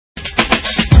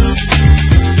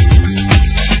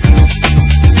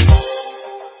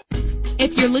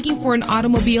you're looking for an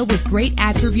automobile with great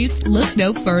attributes, look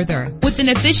no further. With an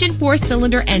efficient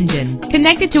 4-cylinder engine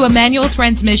connected to a manual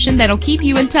transmission that'll keep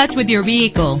you in touch with your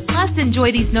vehicle. Plus,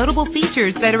 enjoy these notable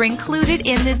features that are included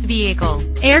in this vehicle: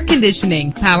 air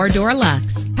conditioning, power door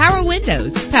locks, power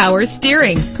windows, power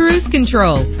steering, cruise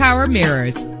control, power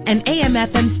mirrors, an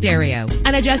AM/FM stereo,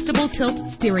 an adjustable tilt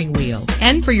steering wheel.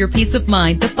 And for your peace of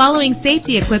mind, the following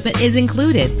safety equipment is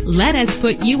included. Let us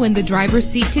put you in the driver's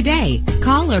seat today.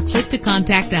 Call or click to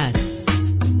contact us.